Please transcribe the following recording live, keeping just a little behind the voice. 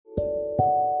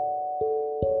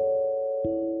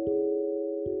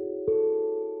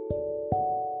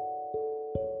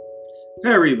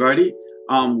Hey everybody,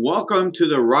 welcome to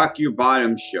the Rock Your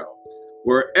Bottom show,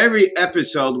 where every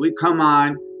episode we come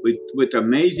on with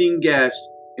amazing guests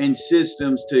and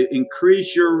systems to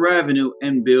increase your revenue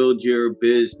and build your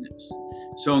business.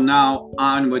 So now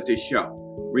on with the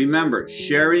show. Remember,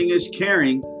 sharing is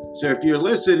caring. So if you're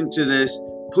listening to this,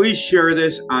 please share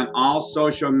this on all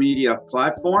social media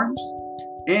platforms.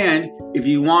 And if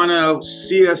you want to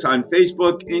see us on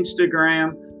Facebook,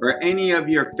 Instagram, or any of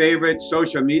your favorite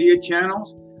social media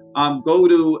channels, go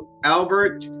to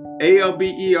Albert,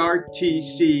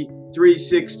 ALBERTC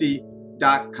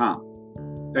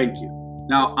 360.com. Thank you.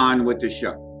 Now on with the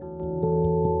show.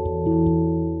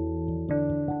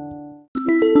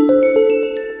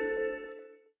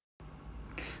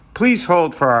 Please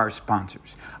hold for our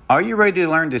sponsors. Are you ready to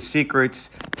learn the secrets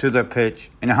to the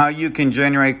pitch and how you can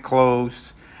generate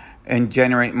close and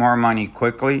generate more money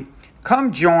quickly?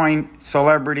 Come join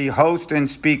celebrity host and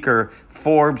speaker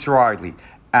Forbes Riley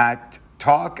at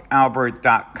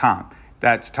talkalbert.com.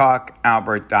 That's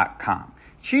talkalbert.com.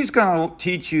 She's going to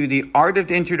teach you the art of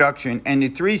the introduction and the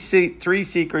three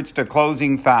secrets to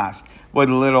closing fast with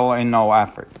little and no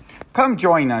effort. Come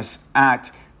join us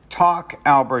at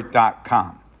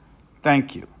talkalbert.com.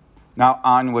 Thank you. Now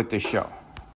on with the show.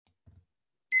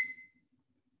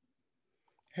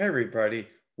 Hey everybody,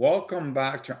 welcome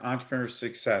back to Entrepreneur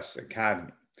Success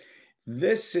Academy.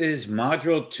 This is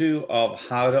module 2 of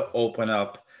how to open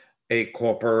up a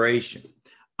corporation.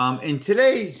 In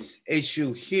today's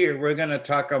issue here, we're going to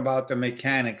talk about the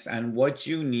mechanics and what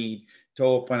you need to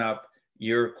open up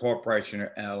your corporation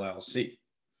or LLC.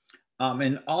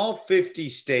 In all 50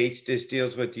 states, this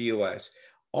deals with the US.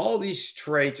 All these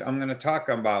traits I'm going to talk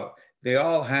about, they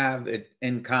all have it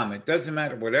in common. It doesn't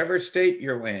matter whatever state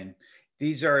you're in.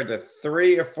 These are the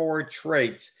 3 or 4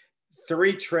 traits,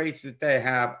 3 traits that they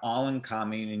have all in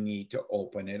common. You need to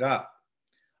open it up.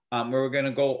 We're going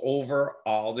to go over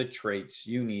all the traits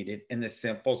you needed and the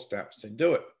simple steps to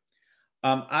do it.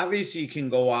 Obviously, you can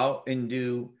go out and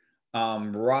do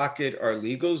Rocket or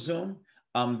LegalZoom.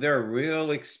 They're real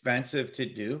expensive to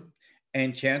do.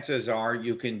 And chances are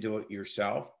you can do it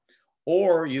yourself,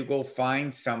 or you go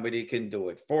find somebody who can do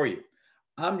it for you.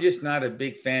 I'm just not a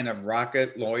big fan of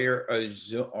Rocket, Lawyer, or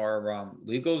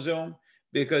LegalZoom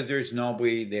because there's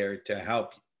nobody there to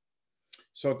help you.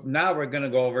 So now we're going to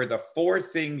go over the 4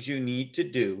 things you need to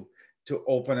do to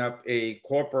open up a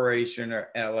corporation or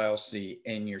LLC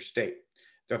in your state.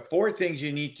 The 4 things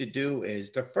you need to do is,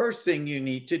 the first thing you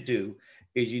need to do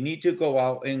is you need to go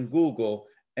out and Google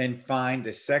and find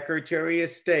the Secretary of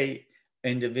State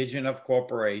and Division of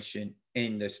Corporation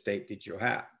in the state that you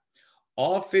have.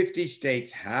 All 50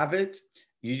 states have it.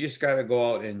 You just got to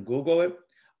go out and Google it.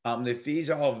 The fees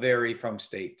all vary from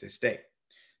state to state.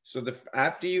 So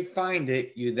after you find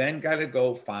it, you then got to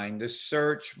go find the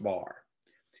search bar.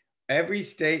 Every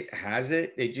state has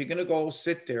it that you're going to go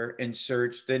sit there and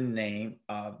search the name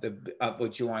of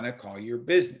what you want to call your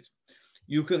business.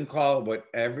 You can call it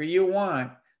whatever you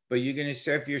want, but you're going to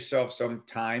save yourself some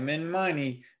time and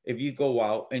money if you go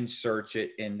out and search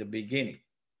it in the beginning.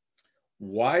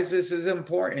 Why is this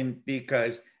important?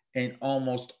 Because in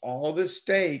almost all the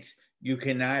states, you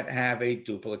cannot have a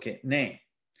duplicate name.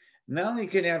 Not only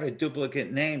can you have a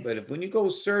duplicate name, but when you go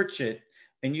search it,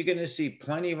 and you're going to see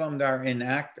plenty of them that are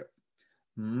inactive.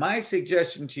 My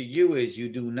suggestion to you is you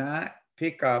do not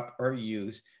pick up or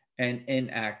use an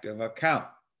inactive account,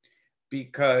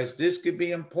 because this could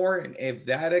be important. If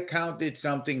that account did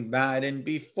something bad in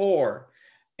before,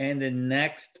 and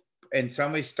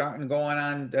somebody's starting going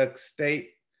on the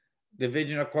state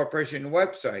division of corporation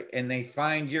website and they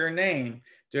find your name,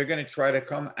 they're going to try to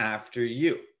come after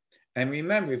you. And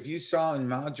remember, if you saw in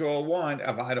module 1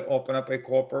 of how to open up a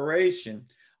corporation,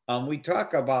 we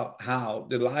talk about how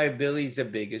the liability is the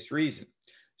biggest reason.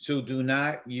 So do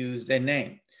not use the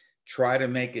name. Try to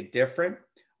make it different.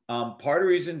 Part of the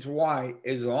reasons why,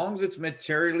 as long as it's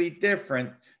materially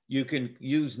different, you can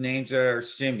use names that are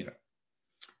similar.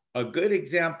 A good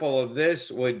example of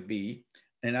this would be,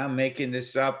 and I'm making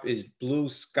this up, is Blue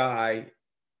Sky.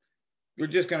 We're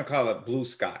just going to call it Blue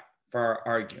Sky for our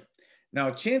argument.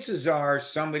 Now, chances are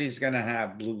somebody's going to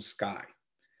have Blue Sky.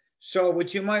 So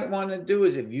what you might want to do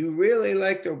is, if you really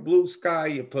like the Blue Sky,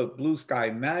 you put Blue Sky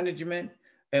Management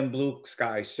and Blue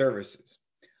Sky Services.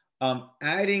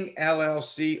 Adding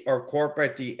LLC or corp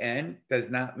at the end does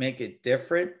not make it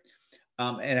different.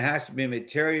 And it has to be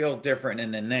material different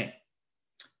in the name,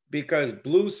 because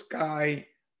Blue Sky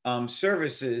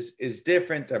Services is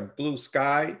different than Blue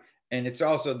Sky, and it's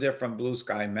also different from Blue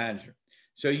Sky Management.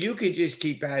 So you could just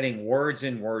keep adding words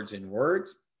and words and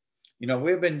words. You know,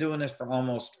 we've been doing this for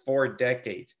almost 4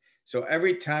 decades. So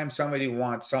every time somebody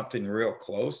wants something real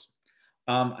close,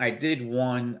 I did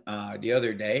one the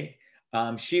other day.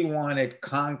 She wanted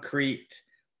concrete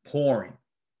pouring,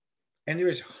 and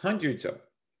there's hundreds of them.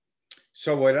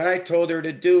 So what I told her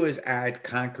to do is add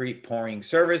concrete pouring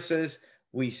services.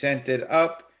 We sent it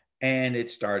up, and it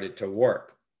started to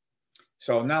work.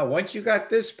 So now once you got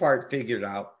this part figured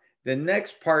out, the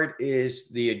next part is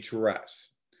the address.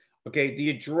 Okay, the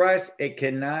address, it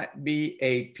cannot be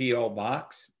a PO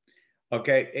box.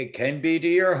 Okay, it can be to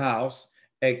your house,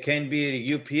 it can be at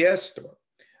a UPS store,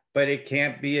 but it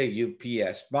can't be a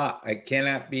UPS box. It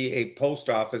cannot be a post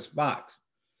office box.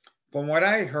 From what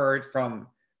I heard from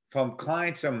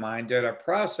clients of mine that are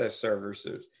process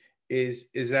services,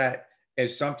 is that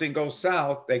if something goes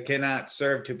south, they cannot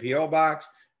serve to PO box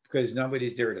because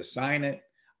nobody's there to sign it.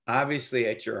 Obviously,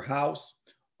 at your house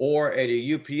or at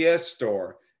a UPS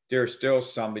store, there's still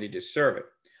somebody to serve it.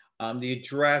 The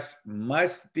address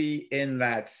must be in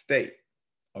that state.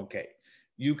 Okay.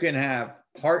 You can have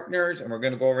partners, and we're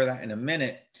going to go over that in a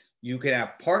minute. You can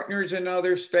have partners in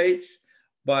other states,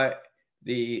 but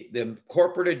the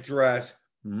corporate address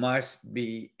must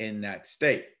be in that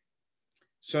state.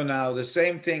 So now the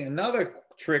same thing, another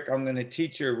trick I'm going to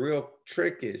teach you, a real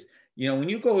trick is, when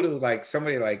you go to like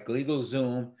somebody like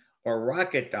LegalZoom or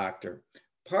Rocket Doctor,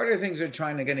 part of the things they're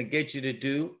trying to get you to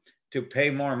do to pay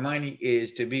more money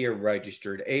is to be a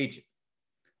registered agent.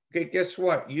 Okay, guess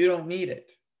what? You don't need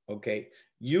it. Okay,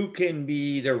 you can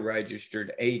be the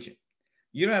registered agent.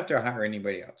 You don't have to hire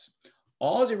anybody else.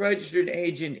 All the registered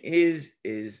agent is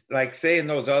like, say in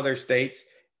those other states,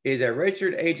 is a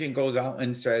registered agent goes out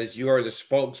and says you are the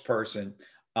spokesperson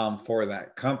for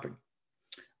that company.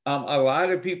 A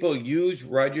lot of people use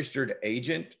registered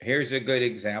agent. Here's a good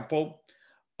example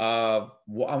of,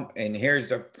 and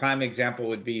here's a prime example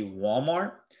would be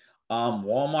Walmart.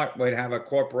 Walmart would have a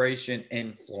corporation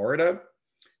in Florida.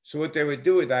 So what they would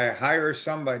do is they hire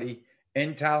somebody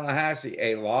in Tallahassee,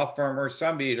 a law firm or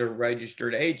somebody, to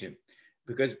registered agent,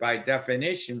 because by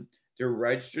definition, the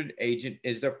registered agent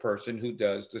is the person who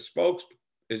does the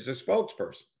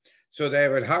spokesperson. So they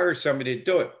would hire somebody to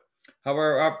do it.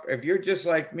 However, if you're just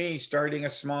like me, starting a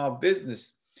small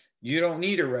business, you don't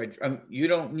need you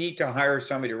don't need to hire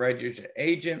somebody to register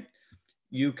agent.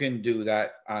 You can do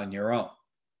that on your own.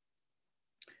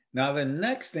 Now, the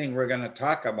next thing we're going to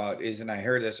talk about is, and I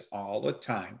hear this all the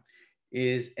time,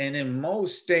 is, and in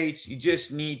most states, you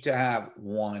just need to have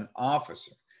one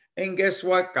officer. And guess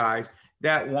what, guys?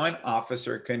 That one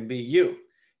officer can be you.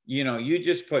 You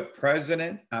just put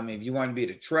president. If you want to be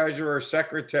the treasurer,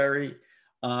 secretary,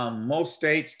 most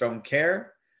states don't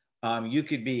care. You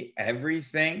could be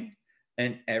everything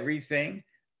and everything.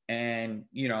 And,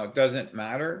 it doesn't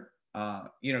matter.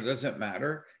 It doesn't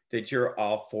matter that you're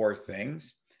all four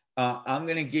things. I'm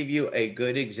going to give you a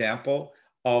good example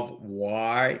of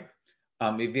why,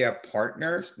 if you have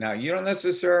partners. Now, you don't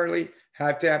necessarily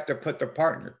have to put the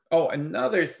partner. Oh,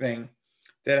 another thing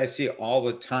that I see all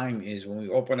the time is when we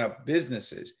open up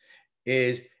businesses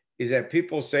is that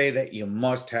people say that you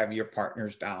must have your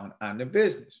partners down on the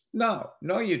business. No,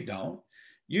 you don't.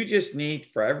 You just need,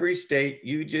 for every state,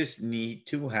 you just need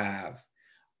to have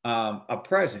a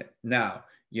president. Now,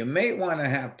 you may want to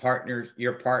have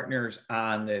your partners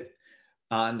on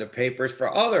the papers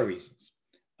for other reasons.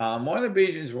 One of the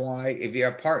reasons why, if you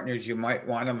have partners, you might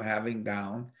want them having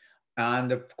down on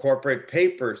the corporate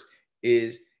papers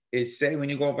is say when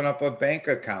you go open up a bank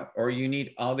account, or you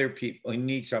need other people, you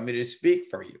need somebody to speak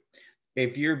for you.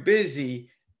 If you're busy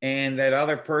and that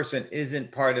other person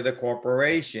isn't part of the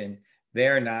corporation,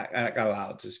 they're not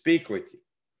allowed to speak with you.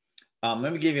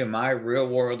 Let me give you my real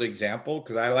world example,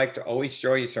 because I like to always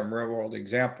show you some real world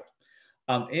examples.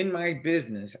 In my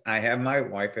business, I have my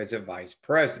wife as a vice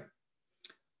president.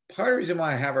 Part of the reason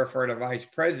why I have her for the vice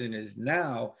president is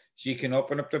now she can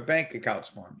open up the bank accounts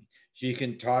for me. She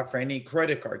can talk for any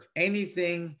credit cards,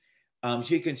 anything.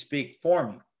 She can speak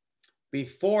for me.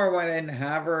 Before, when I didn't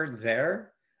have her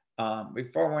there,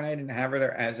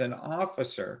 as an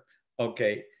officer,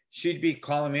 okay, she'd be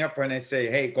calling me up when I say,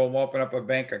 hey, go open up a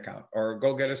bank account or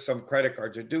go get us some credit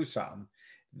cards or do something.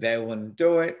 They wouldn't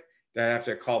do it. They'd have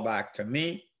to call back to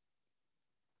me.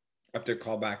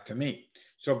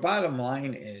 So bottom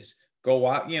line is, go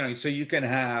out, so you can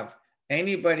have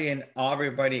anybody and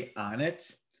everybody on it,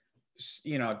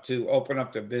 to open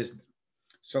up the business.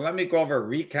 So let me go over a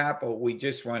recap of what we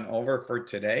just went over for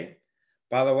today.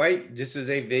 By the way, this is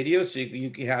a video, so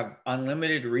you can have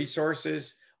unlimited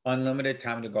resources, unlimited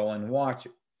time to go and watch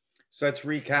it. So let's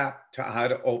recap to how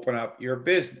to open up your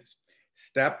business.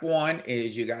 Step one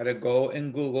is you got to go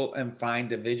and Google and find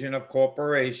Division of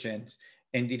Corporations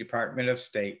in the Department of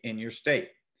State in your state.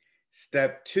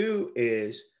 Step 2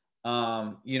 is,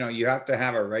 you have to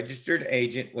have a registered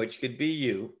agent, which could be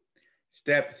you.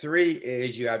 Step 3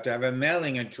 is you have to have a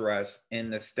mailing address in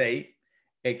the state.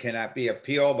 It cannot be a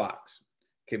P.O. box.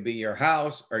 It could be your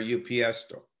house or UPS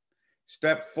store.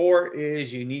 Step 4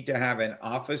 is you need to have an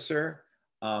officer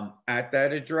at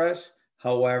that address.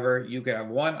 However, you can have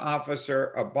one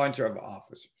officer, a bunch of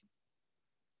officers.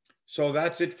 So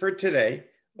that's it for today.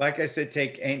 Like I said,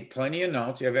 take plenty of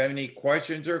notes. If you have any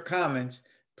questions or comments,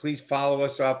 please follow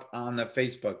us up on the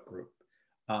Facebook group.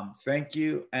 Thank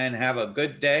you and have a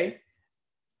good day.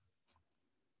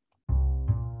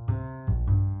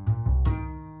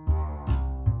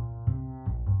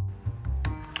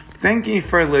 Thank you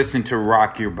for listening to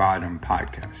Rock Your Bottom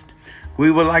podcast.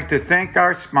 We would like to thank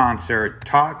our sponsor,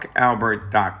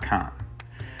 TalkAlbert.com.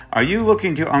 Are you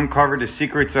looking to uncover the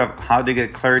secrets of how to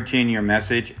get clarity in your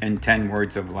message in 10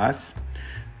 words or less?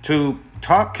 To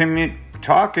talk and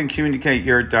communicate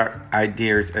your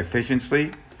ideas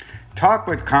efficiently? Talk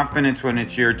with confidence when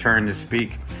it's your turn to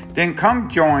speak? Then come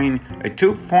join a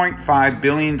 $2.5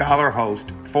 billion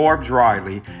host, Forbes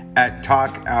Riley, at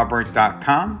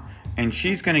TalkAlbert.com. And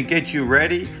she's going to get you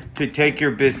ready to take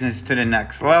your business to the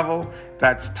next level.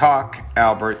 That's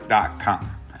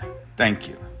TalkAlbert.com. Thank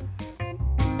you.